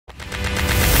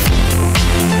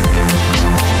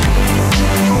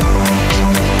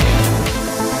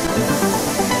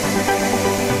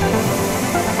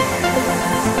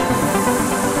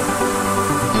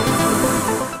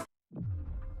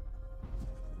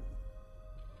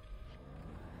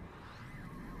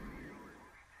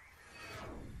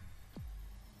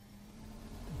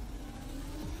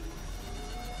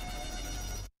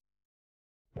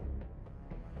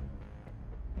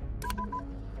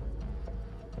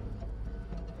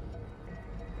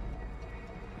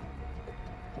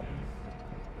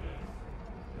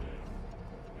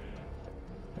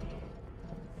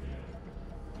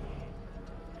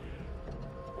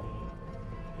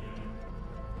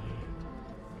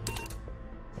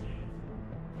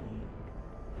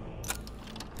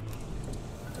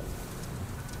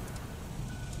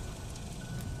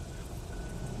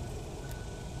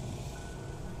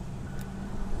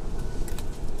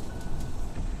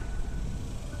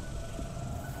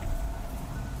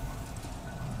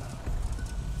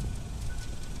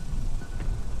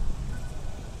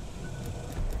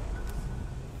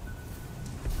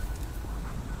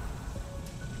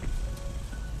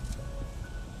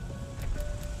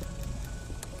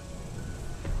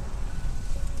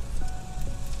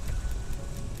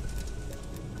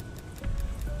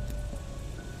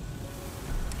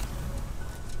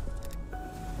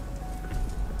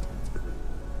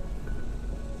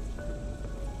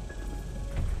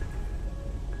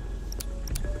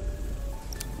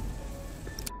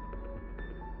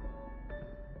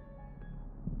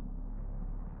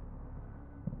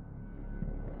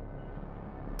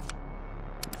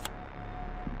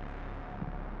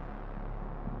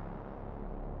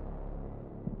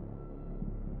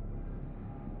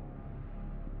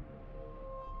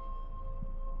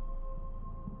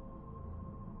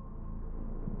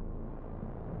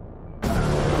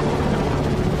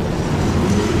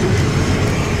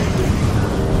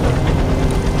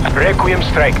Requiem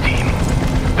strike team.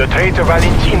 The traitor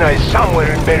Valentina is somewhere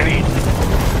in Berlin.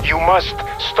 You must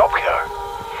stop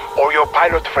her, or your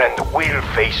pilot friend will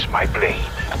face my blade.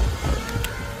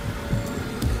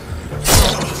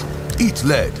 Eat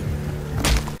lead.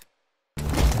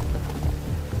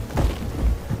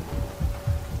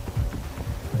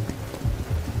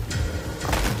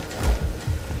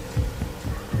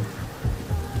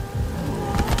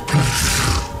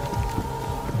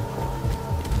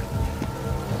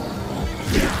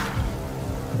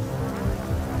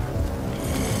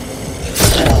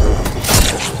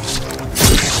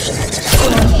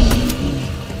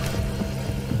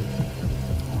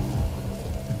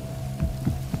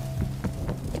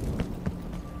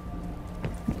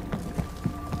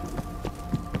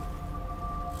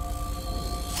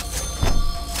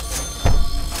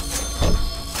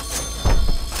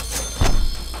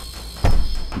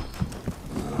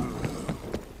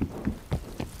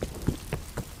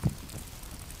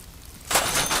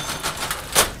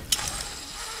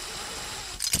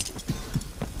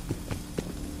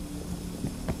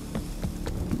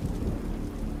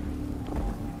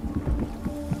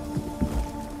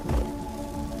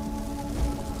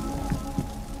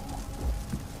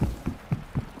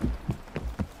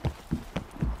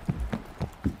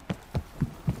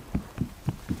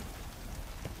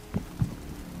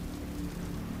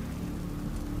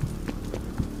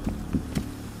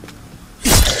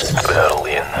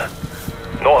 Berlin.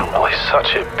 Normally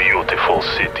such a beautiful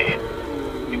city.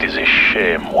 It is a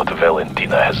shame what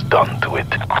Valentina has done to it.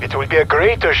 It will be a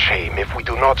greater shame if we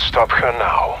do not stop her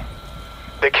now.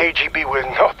 The KGB will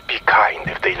not be kind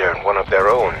if they learn one of their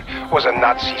own was a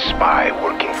Nazi spy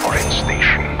working for N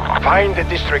Station. Find the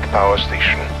district power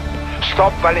station.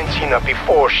 Stop Valentina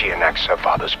before she enacts her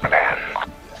father's plan.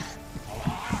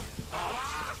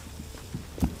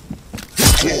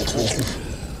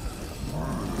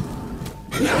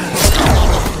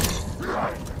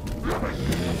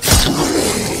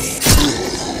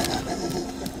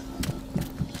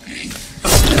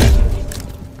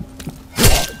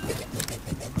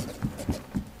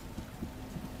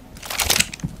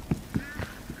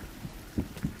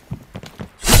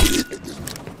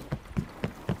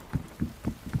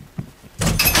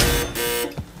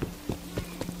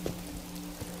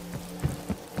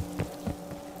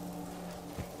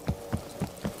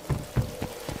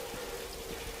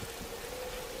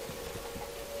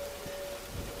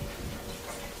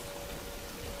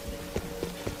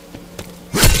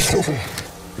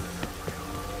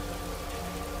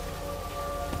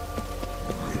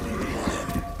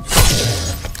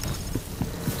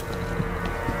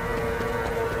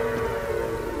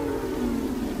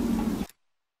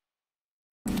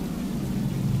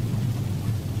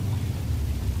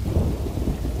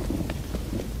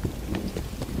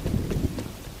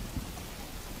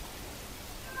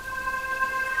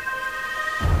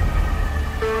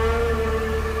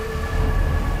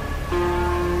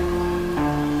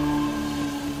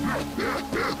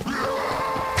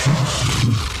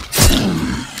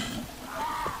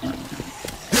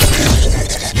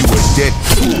 Dead.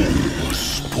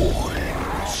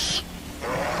 Spoils.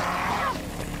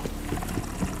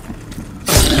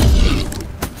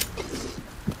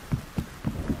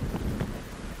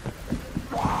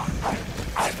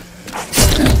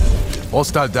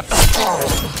 Hostile down.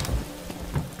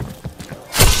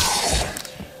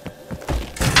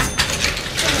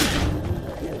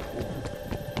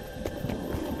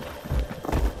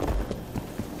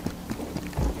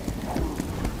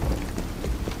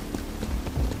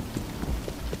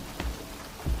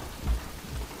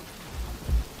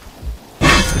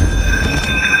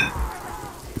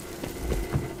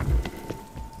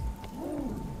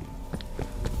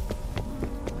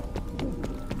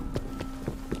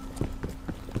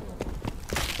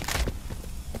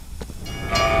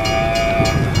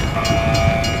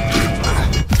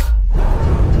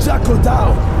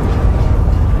 Down.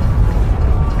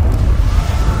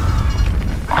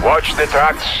 Watch the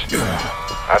tracks.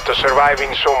 After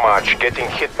surviving so much, getting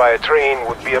hit by a train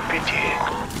would be a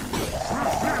pity.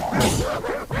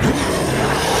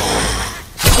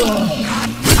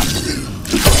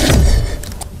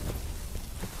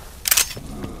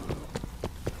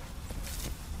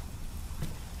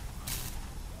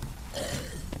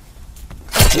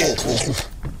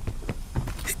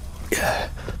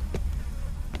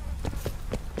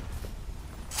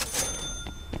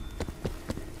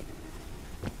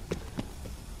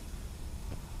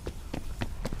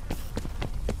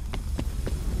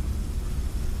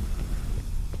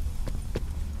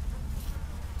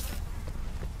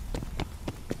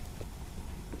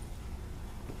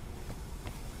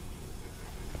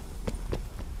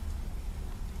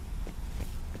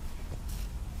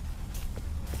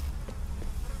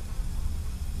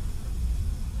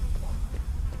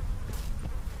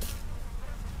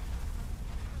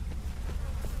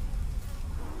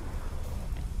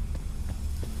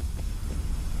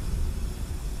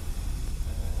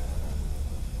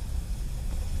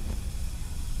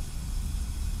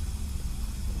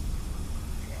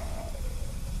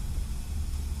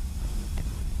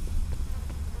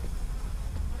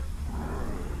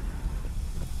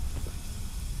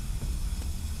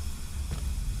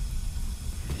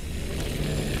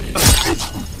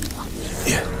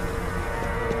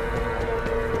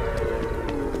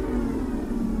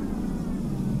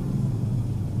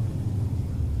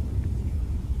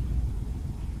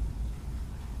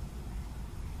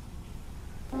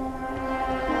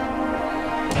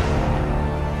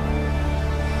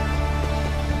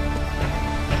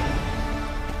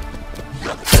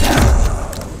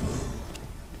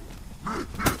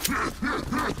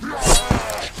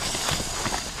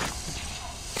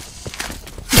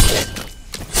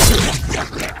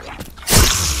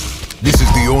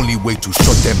 way to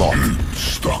shut them off.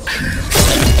 Stuck.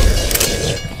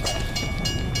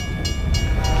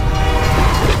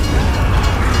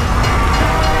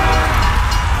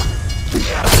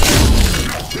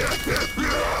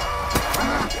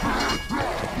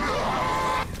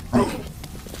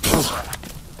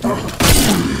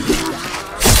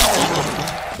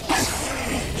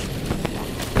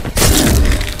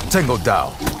 Tango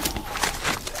down.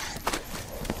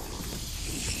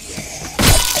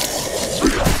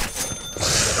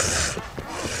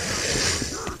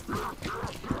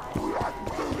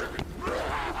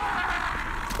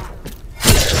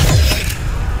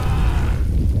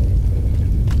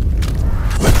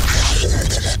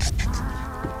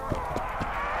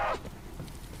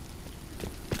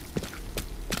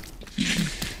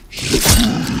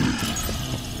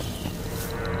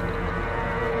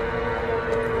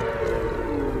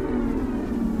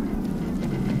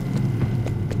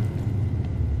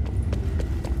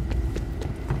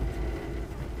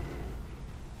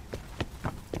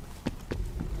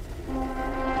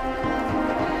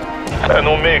 An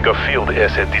Omega field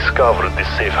asset discovered this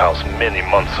safe house many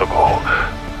months ago,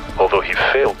 although he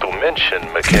failed to mention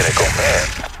Mechanical Man.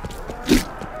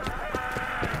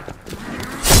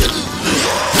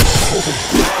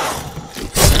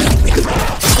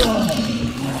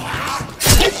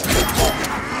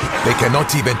 They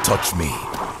cannot even touch me.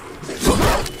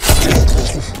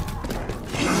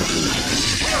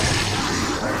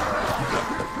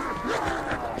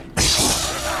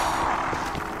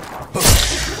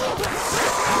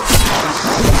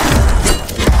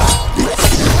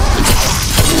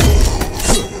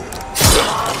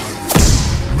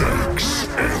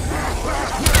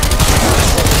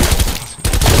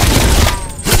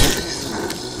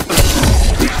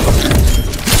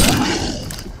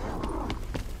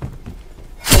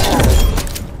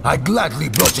 I gladly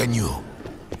bludgeon you.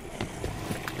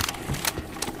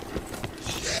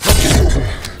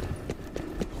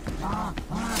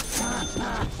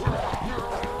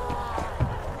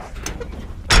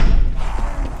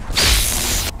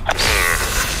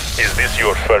 Is this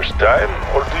your first time,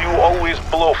 or do you always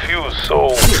blow fuse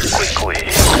so quickly?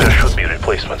 There should be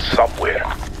replacements somewhere.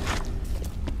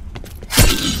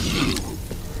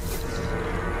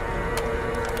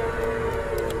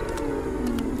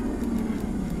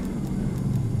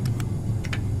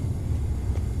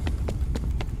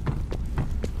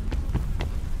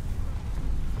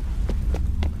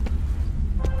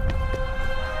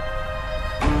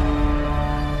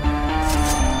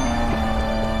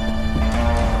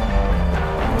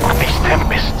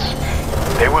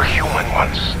 They were human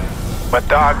once, but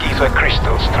dark ether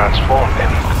crystals transformed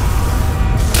them.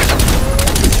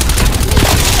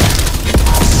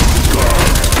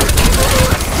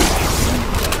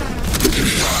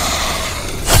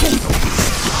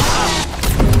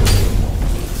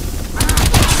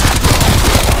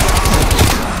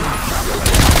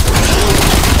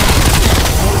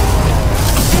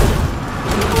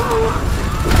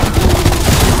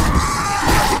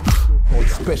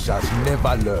 Specials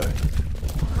never learn.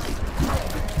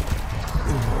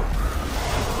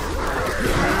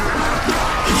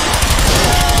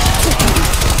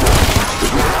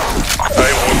 I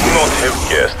would not have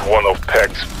guessed one of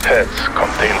Pact's pets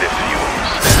contained the fumes.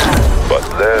 But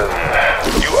then,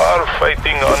 you are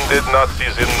fighting undead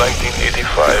Nazis in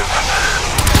 1985.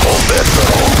 All bets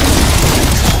are off.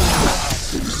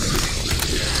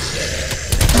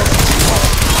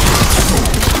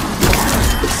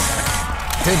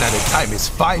 Ten at a time is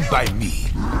fine by me.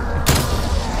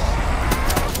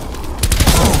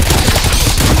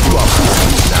 You are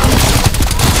foolish now.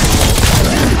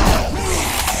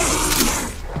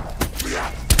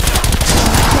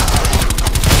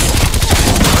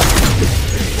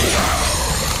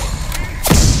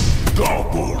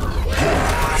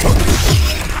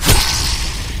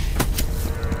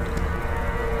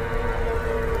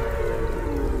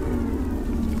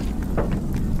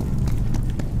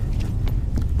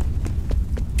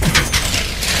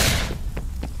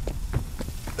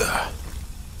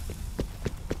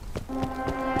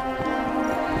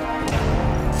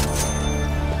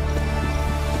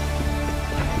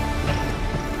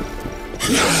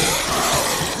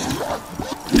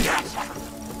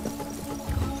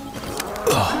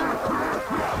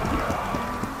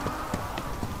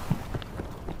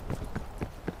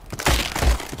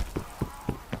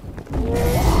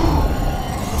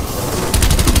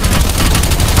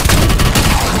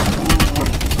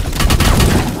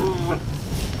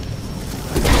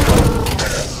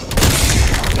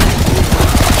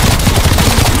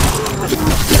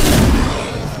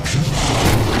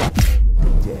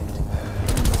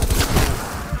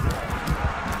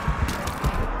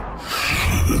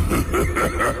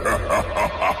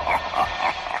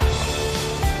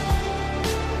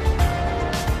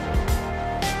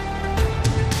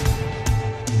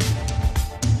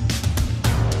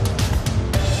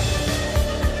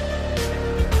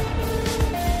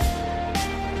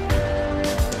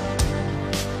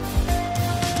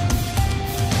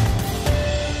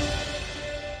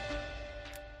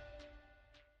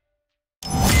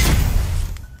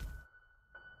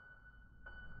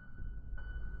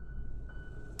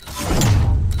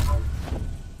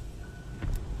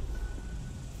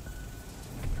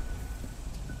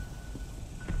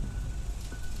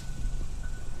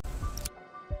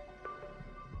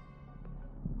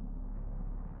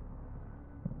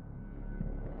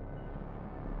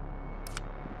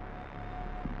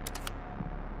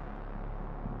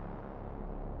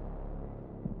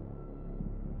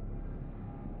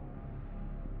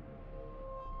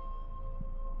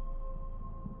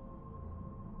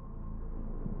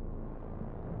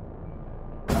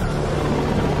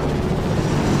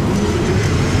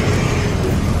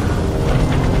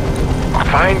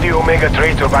 Find the Omega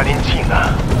traitor Valentina.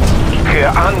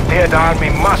 Her undead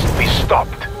army must be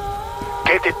stopped.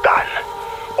 Get it done,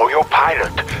 or your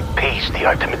pilot pays the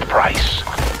ultimate price.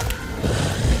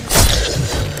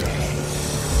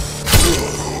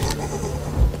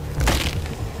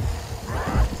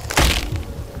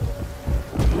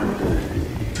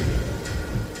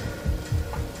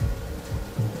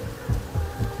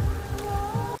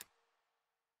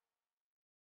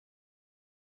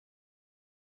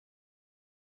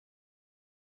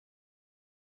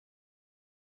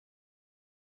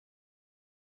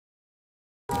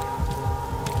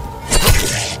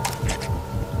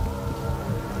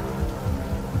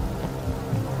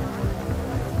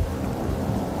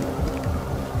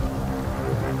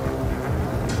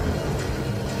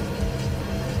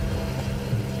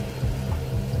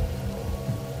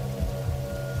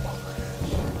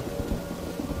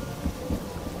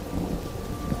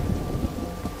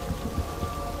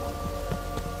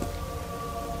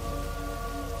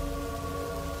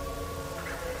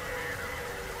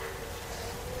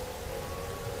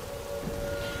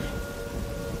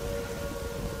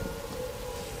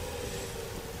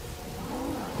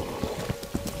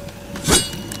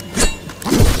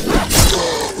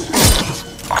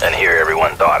 And here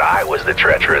everyone thought I was the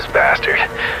treacherous bastard.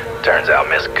 Turns out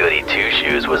Miss Goody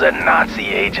Two-Shoes was a Nazi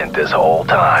agent this whole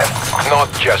time.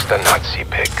 Not just a Nazi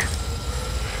pick.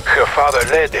 Her father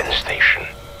led N-Station,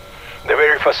 the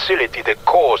very facility that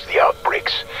caused the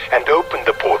outbreaks and opened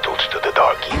the portals to the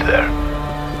Dark Ether.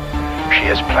 She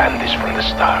has planned this from the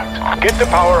start. Get the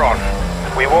power on.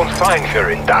 We won't find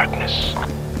her in darkness.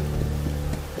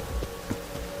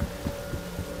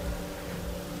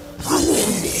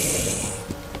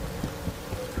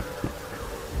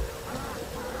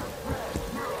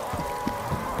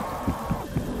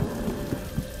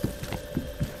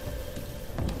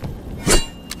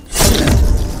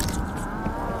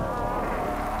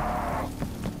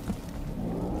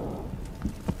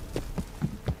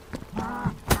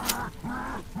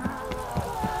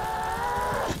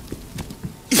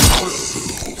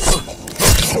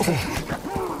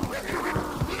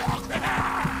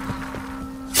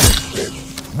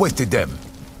 Wasted them.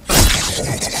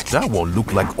 That won't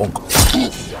look like Uncle.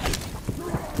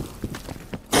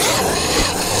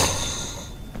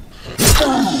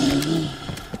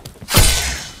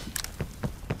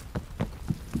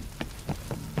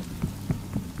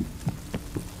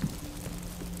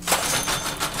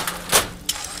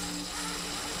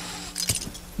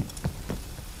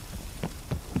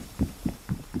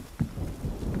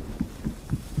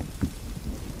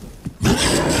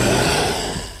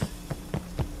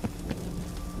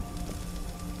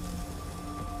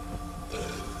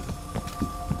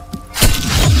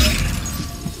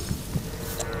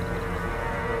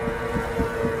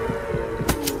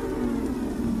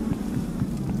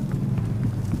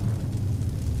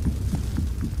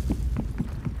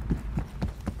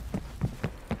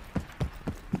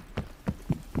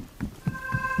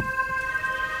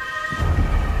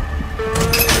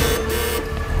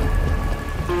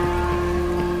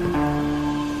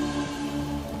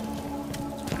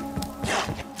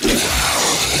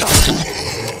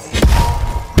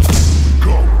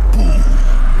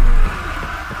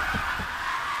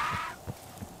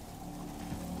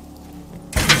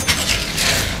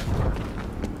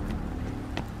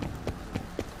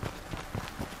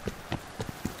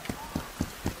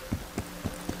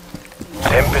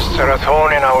 Tempests are a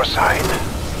thorn in our side.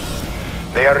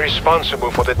 They are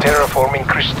responsible for the terraforming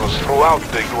crystals throughout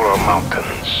the Ural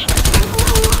Mountains.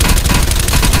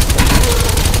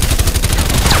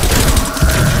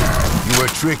 You were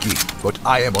tricky, but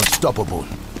I am unstoppable.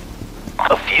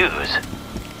 A fuse?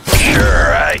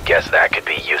 Sure, I guess that could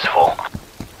be useful.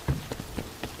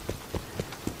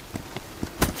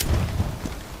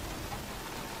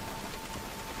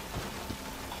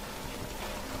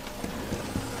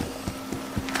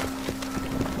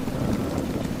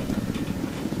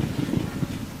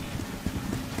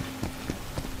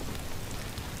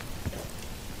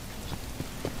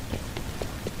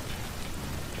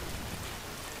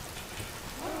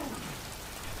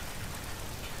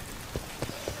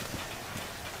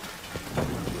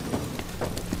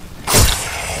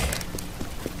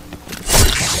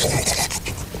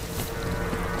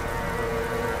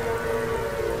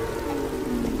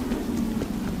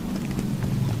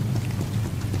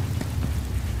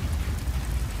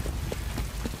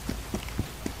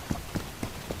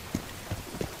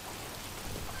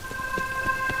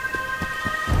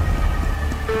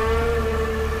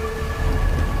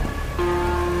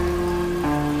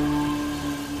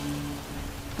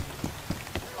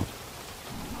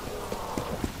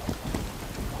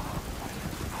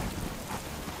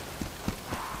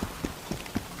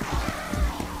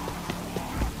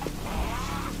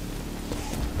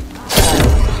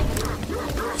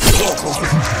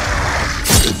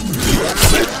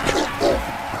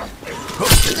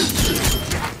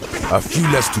 A few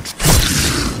less to...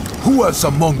 Who else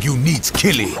among you needs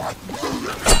killing?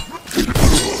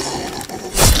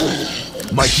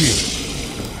 My king.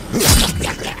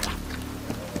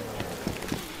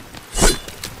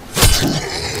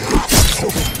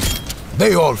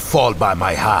 They all fall by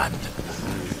my hand.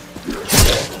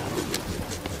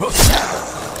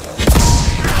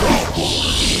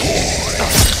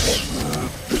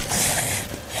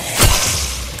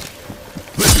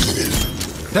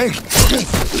 Thank you.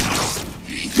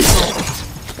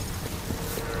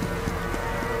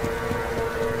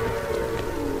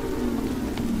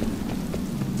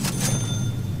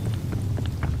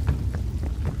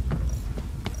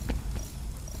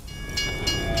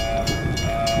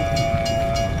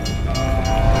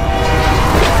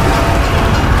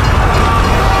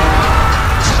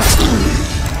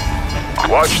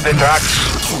 Watch the tracks.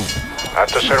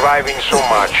 After surviving so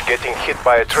much, getting hit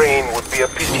by a train would be a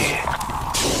pity.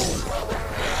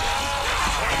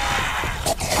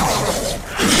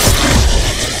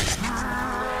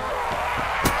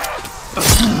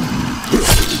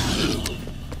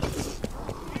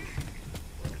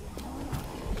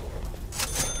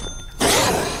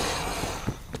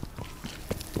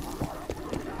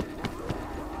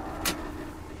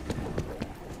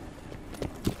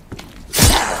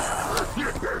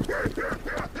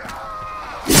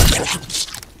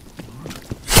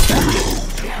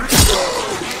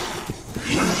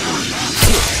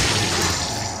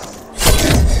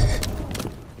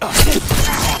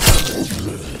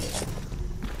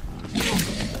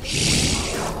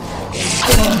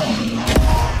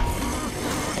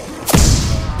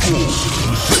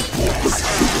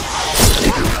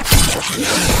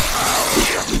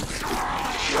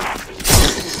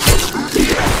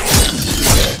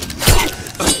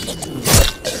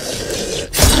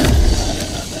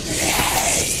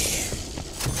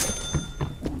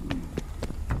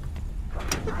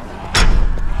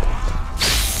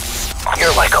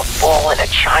 You're like a bull in a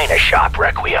china shop,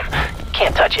 Requiem.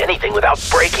 Can't touch anything without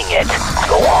breaking it.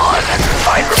 Go on,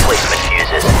 find replacement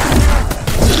fuses.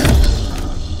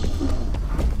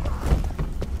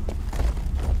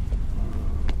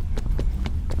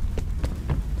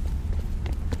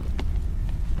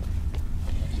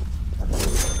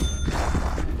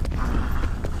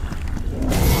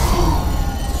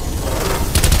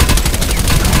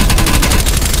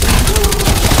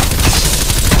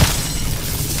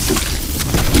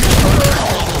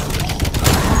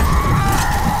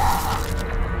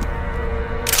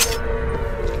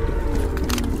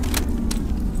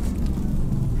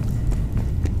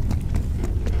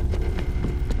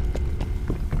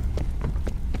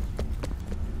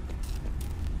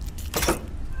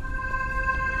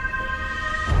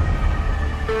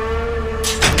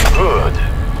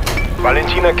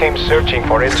 Valentina came searching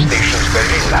for N-Station's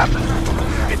Berlin lab.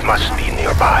 It must be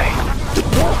nearby.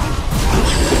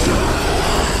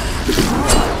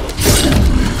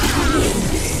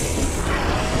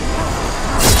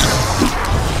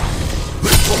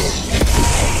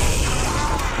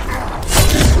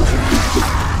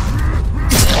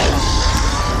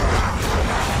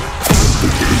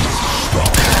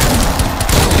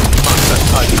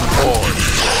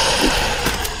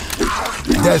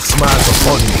 Death smiles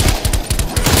upon me.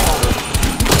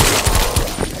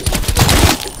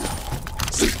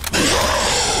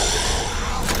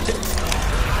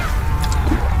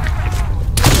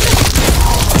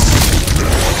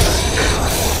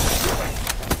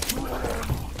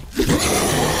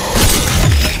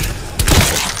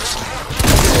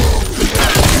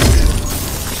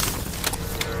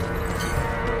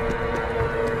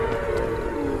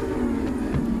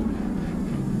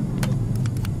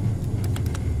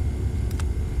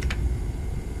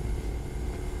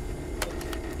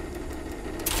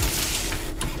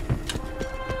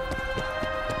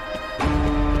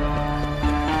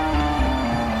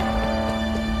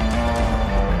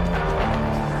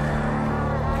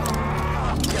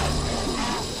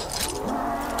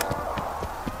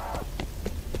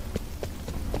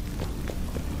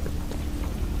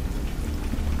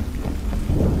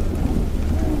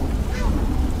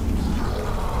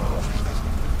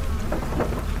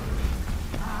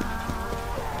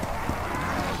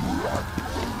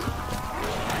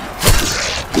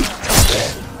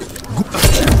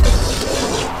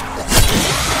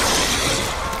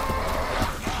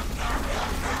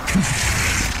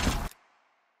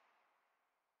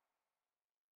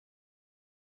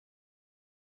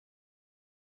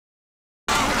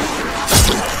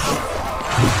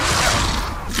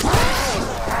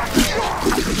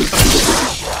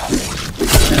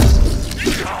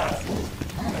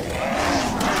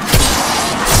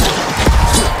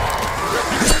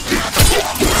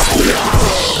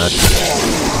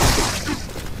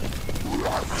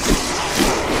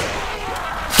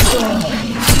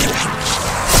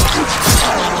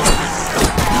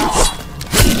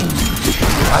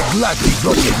 gladly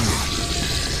welcome you.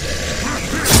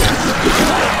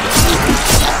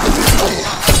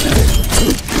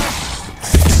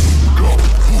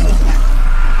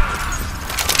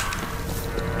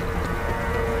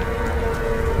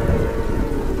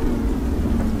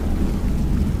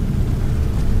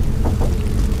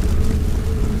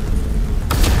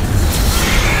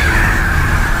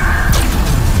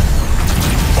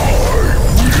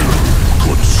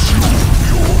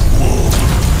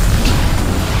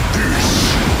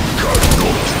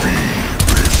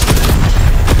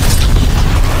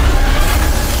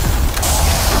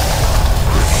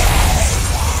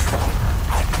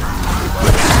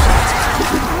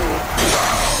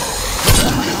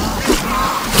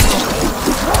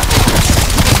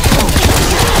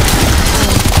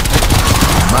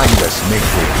 Make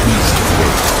for peace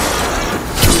today.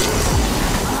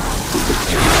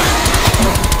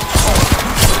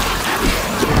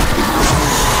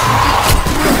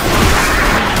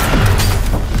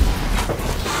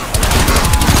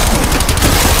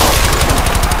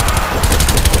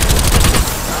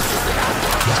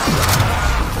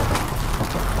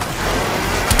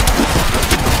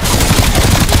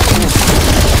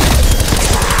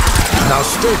 Now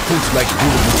stay put like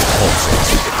good horses.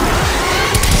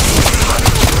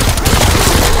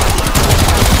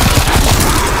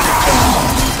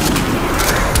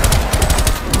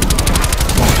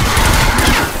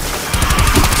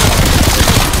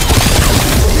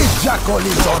 Jackal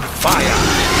is on fire!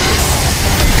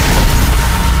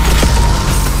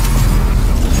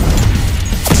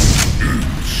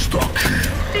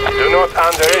 Do not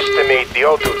underestimate the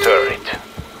auto turret.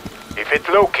 If it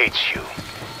locates you,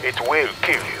 it will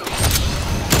kill you.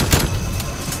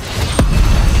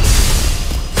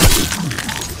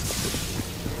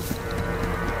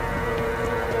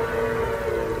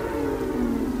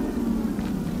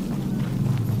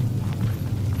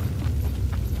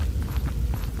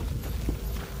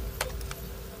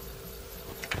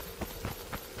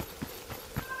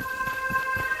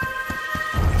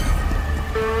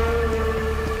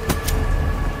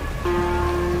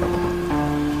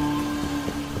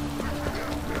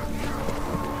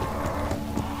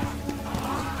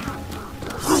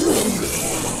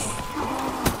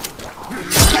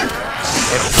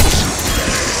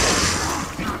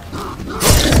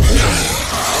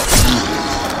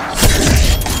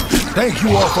 Thank you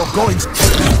all for going.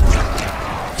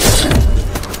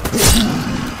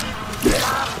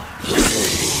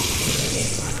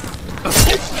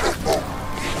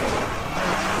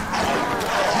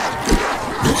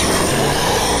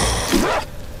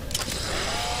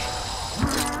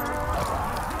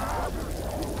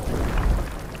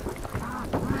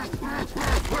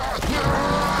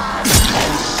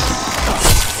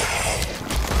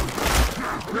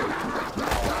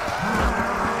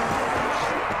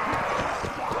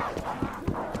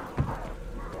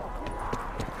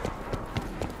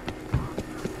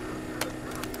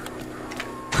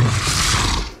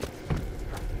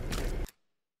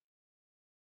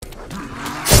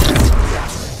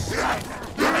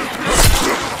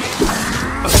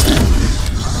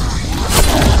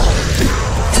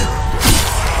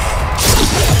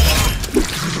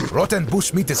 Rotten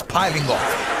bushmeat is piling up.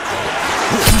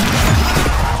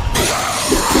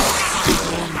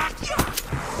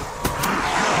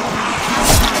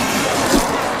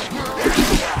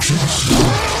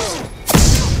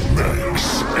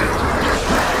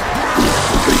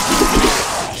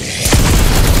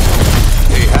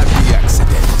 A happy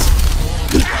accident.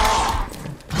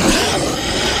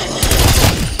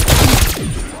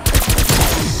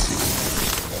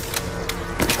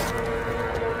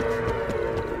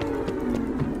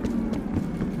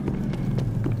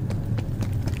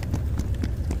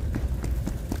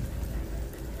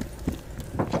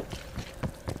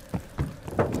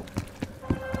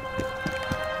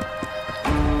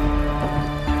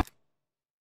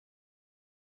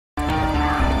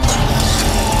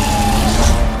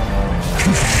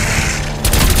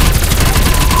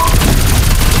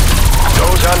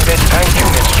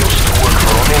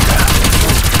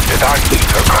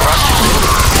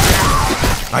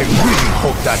 I really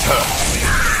hope that hurt.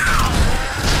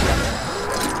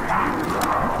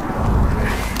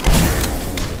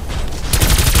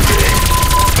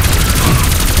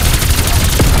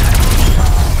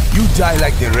 You die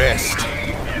like the rest.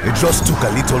 It just took a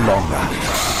little longer.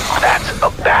 That's a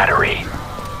battery.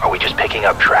 Are we just picking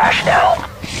up trash now?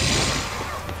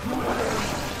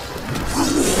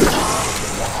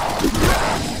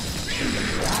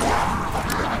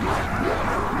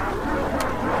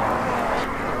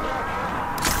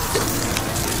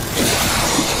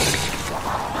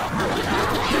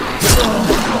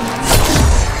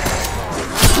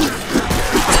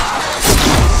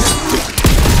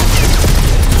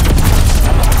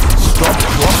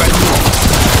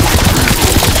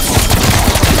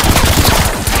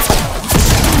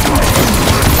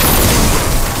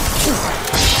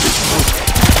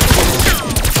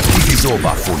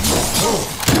 for you.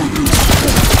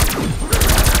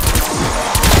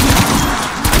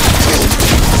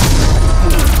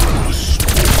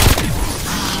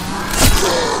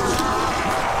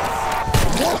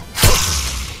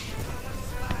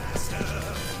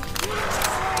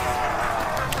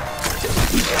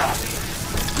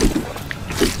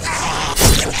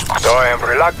 Though I am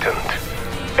reluctant,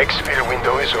 exfil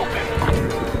window is open.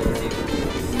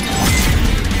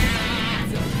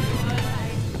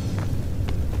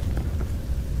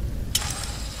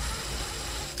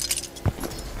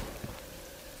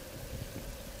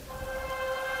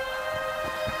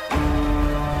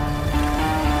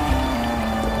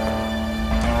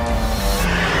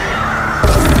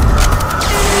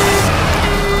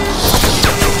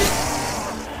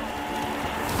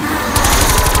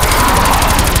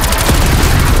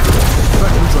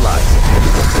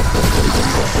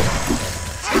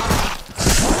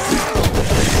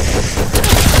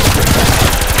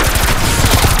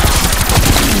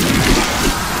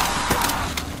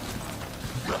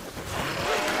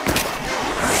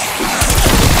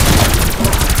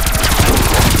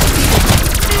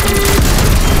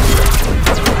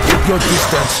 Your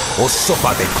distance or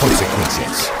suffer the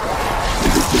consequences.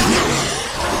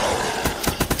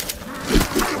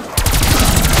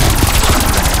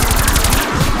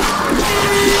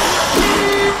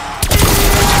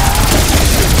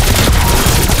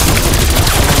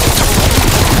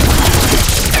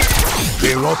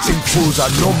 The rotting fools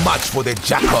are no match for the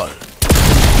jackal.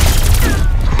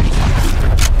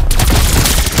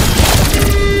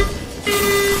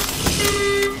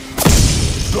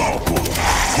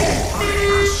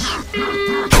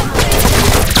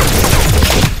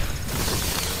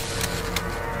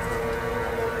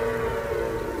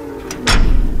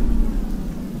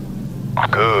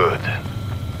 Good.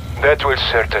 That will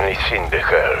certainly thin the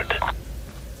herd.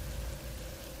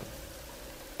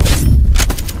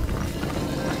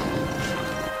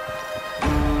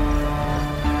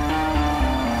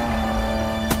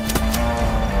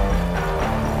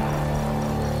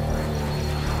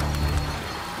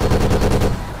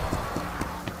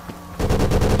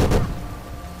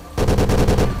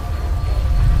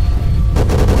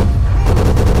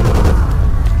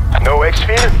 No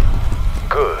exfil?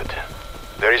 Good.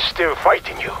 There is still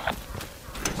fighting you.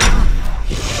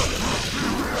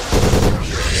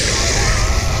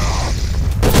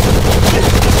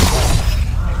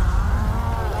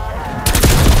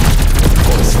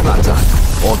 Got splattered.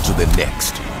 On to the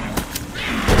next.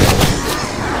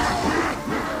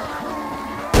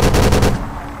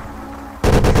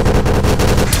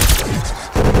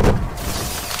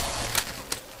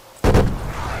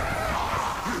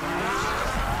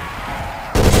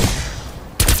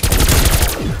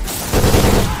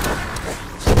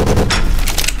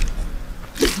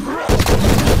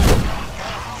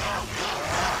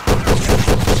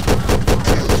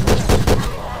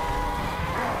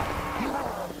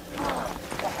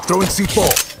 Throwing C4.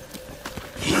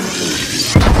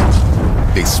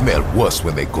 They smell worse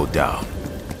when they go down.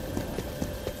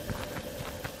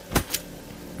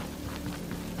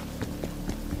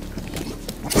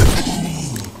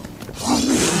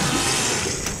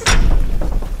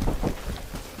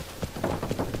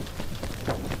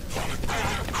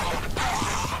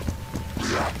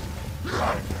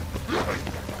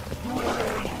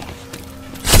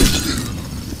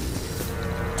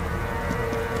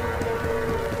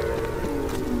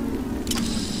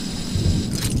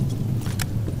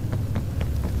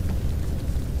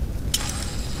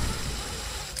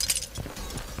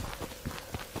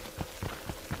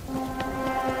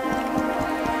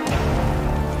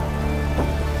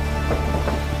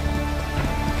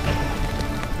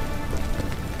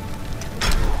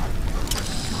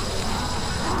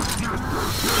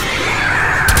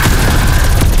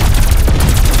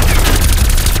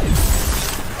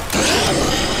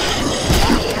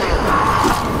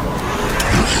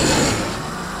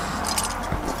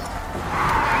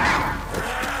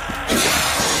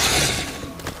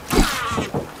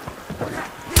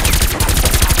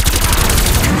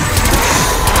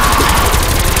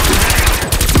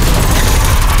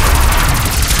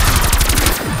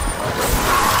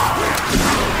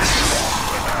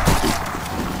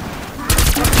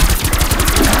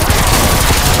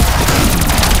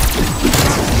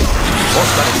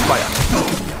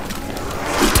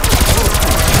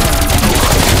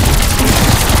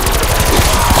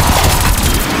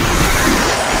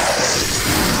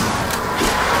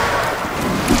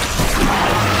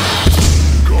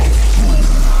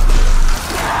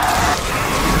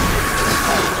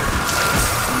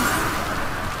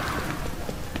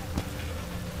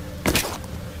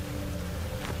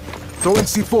 Throwing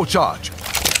C4 charge.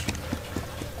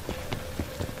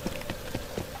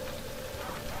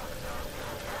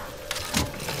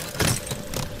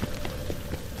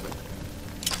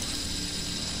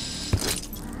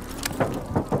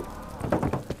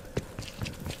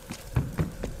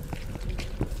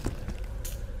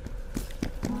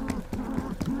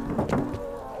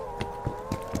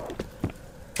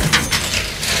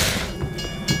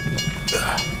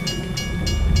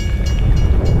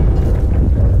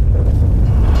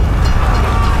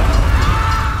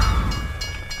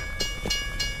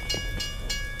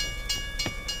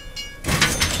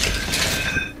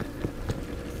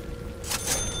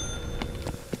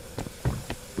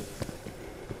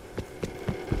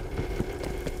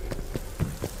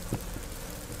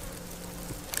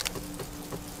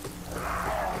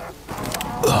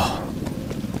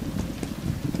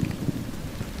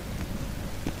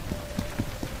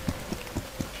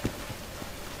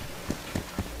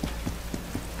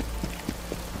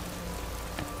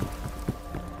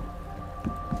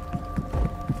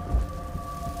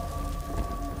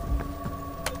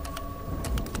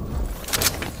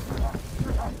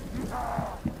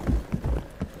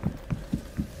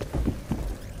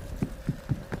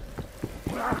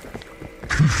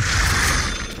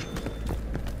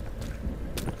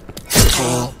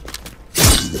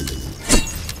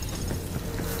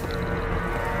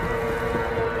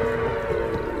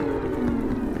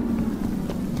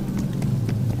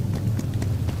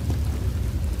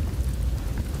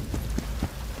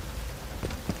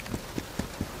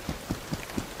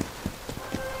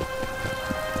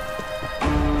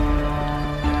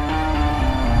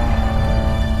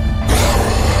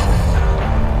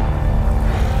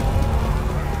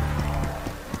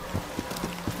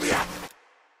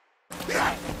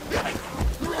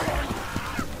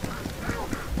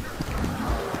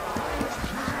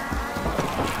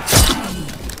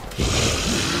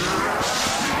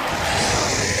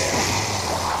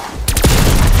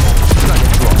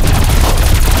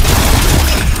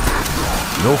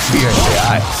 fear in their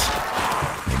eyes.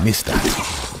 They miss that.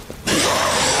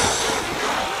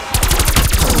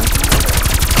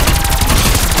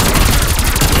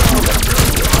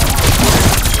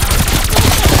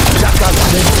 Jackal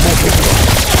sends more people.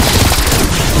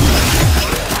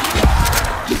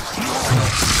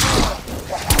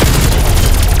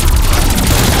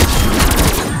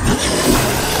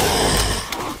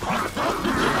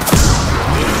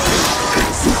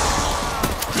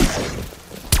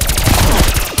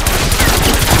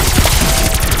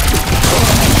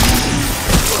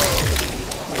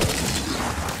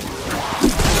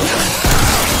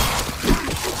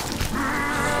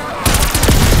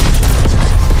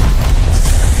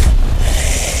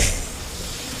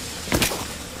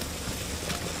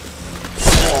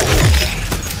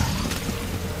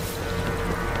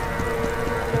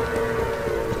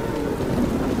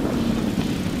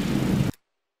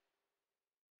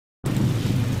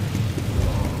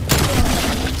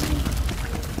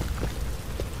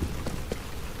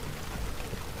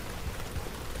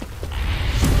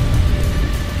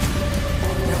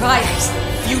 Riot's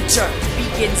future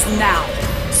begins now.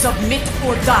 Submit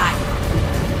or die.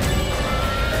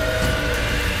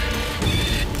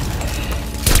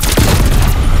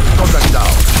 Contact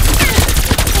down.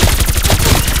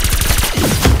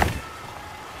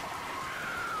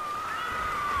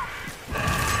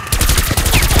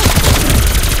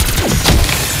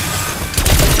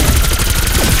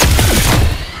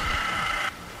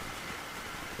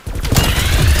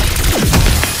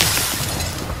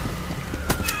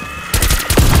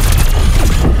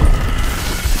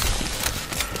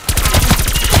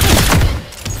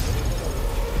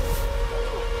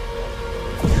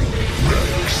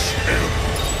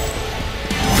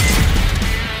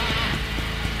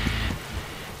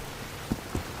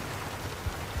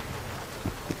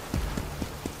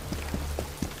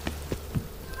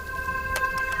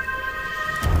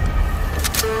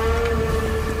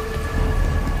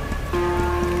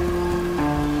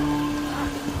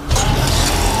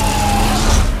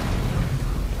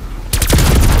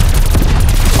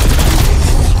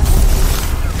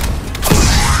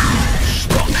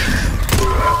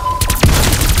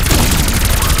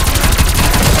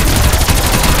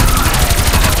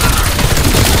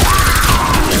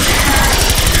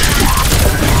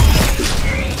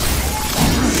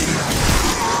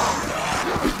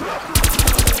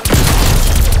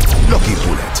 Lucky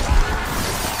bullet.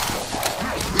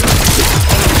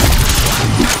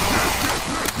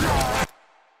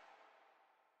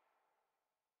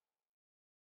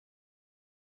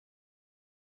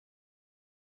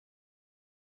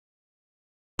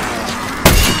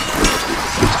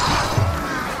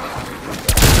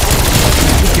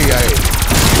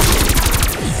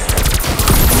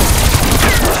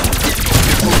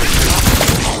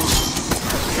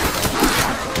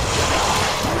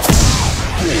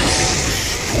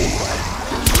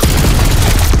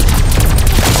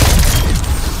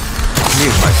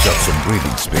 Give myself some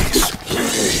breathing space.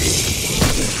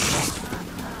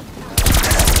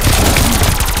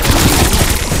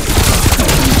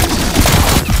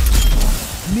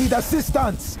 Need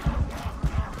assistance!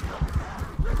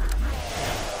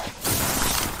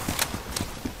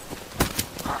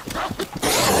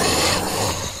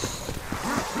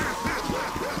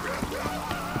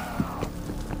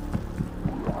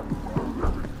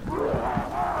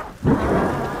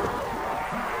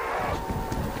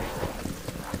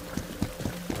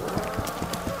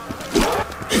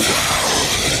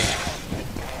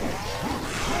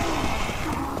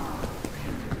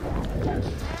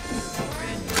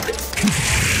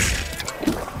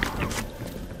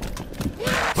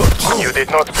 You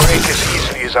did not break as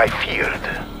easily as I feared.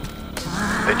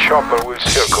 The chopper will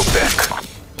circle back.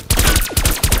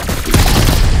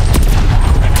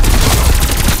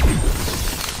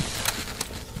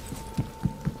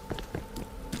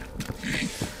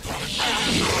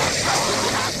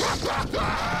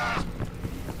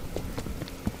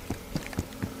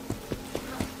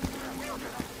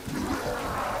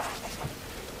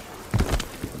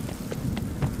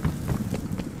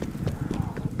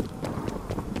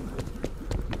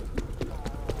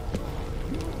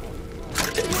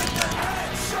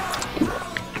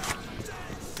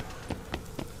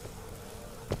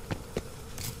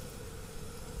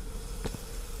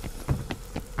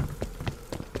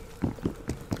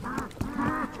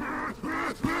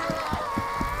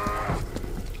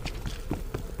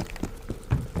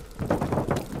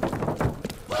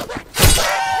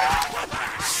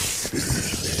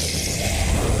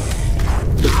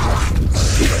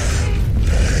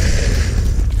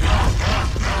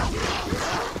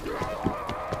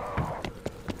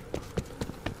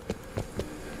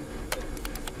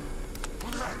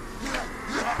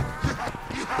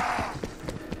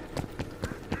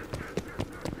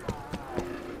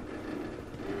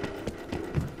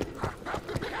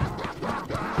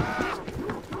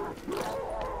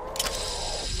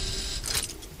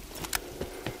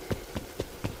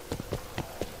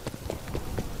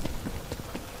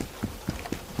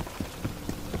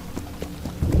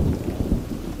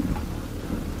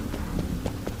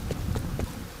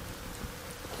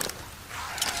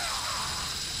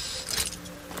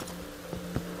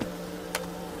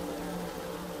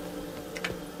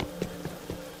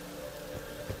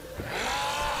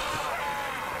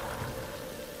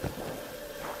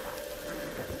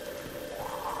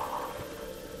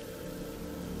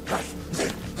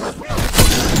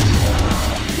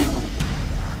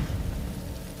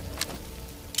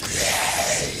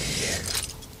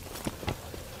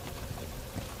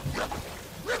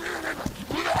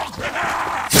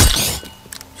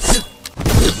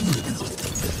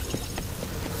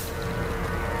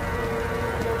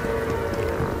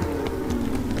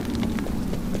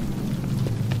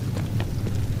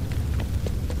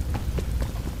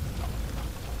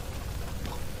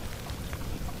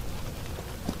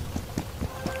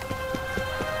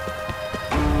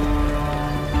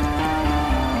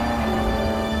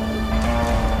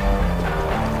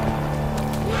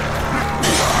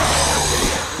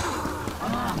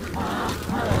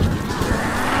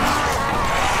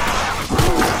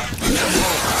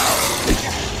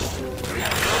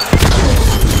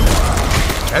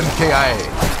 MKIA.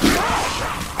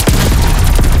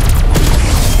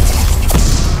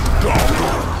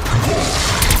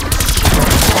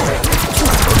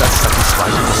 Oh, that's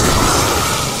satisfying.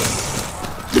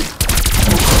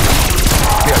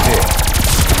 There.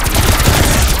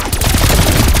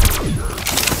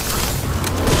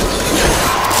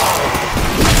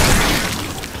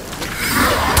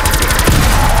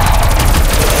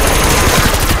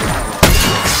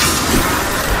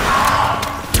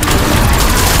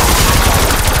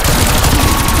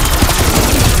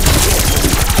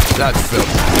 That felt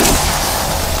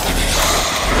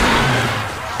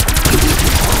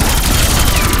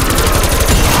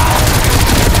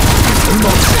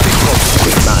not setting up a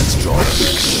man's job.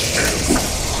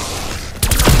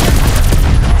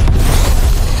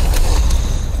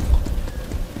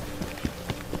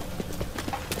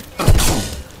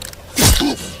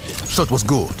 Shot was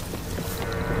good.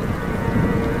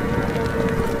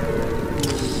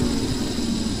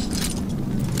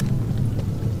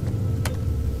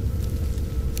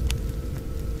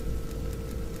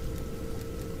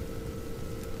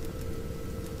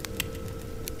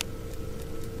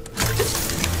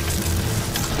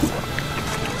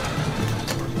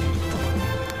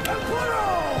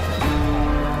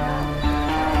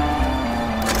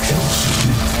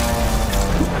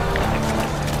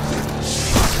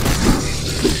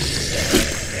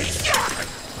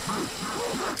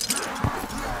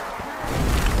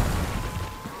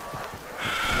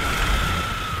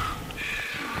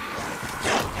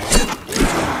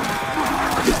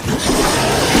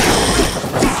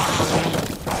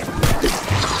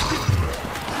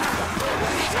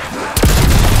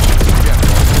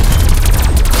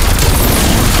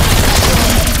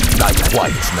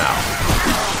 Quiet now.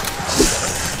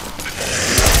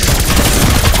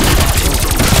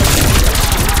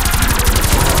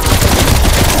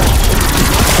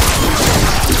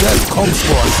 Death comes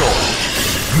for us all.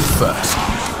 You first.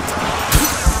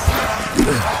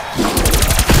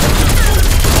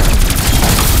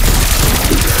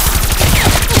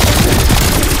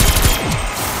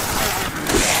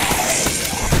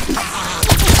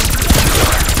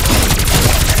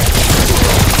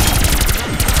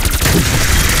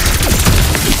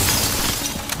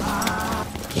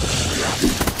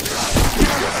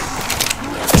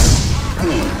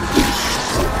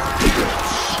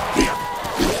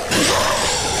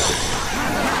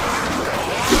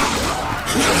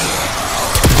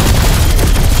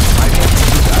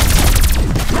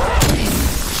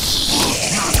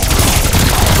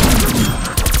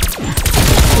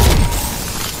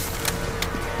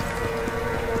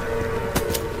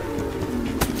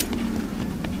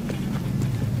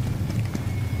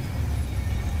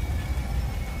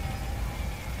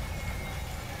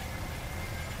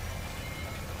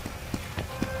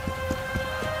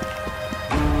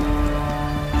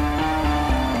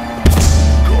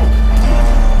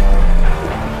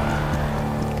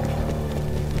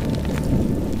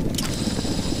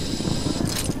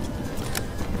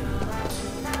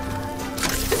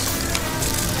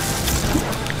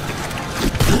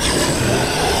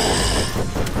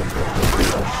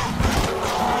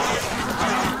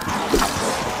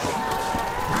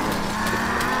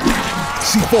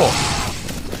 C4.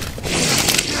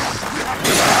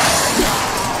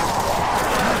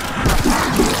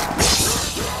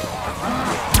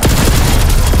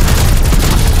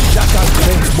 Jackal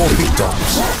claims more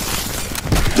victims.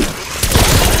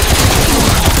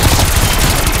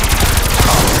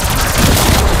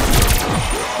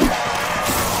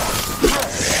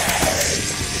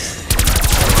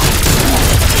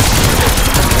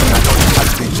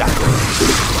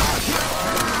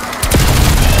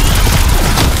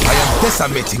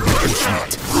 Decimating the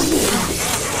bushmeat.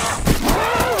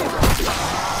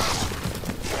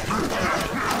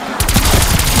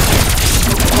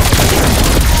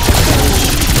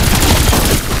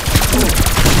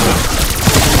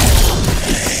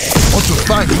 Want to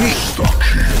find me?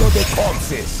 Look at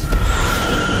corpses.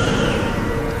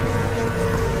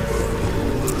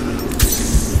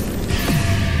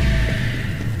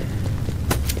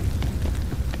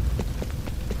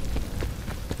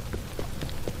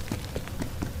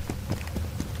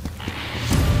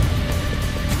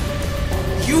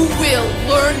 You will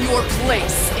learn your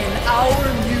place in our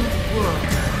new world.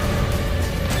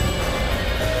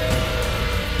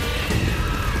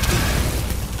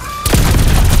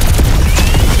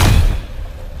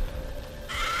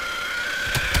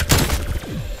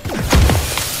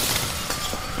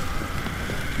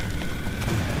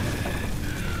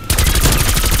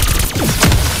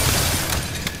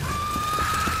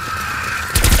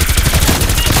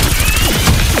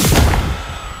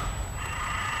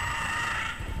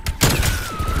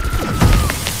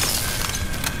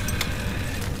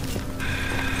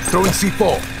 Throwing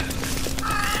C4.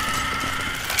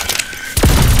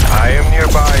 I am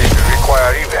nearby if you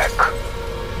require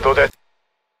evac. Though that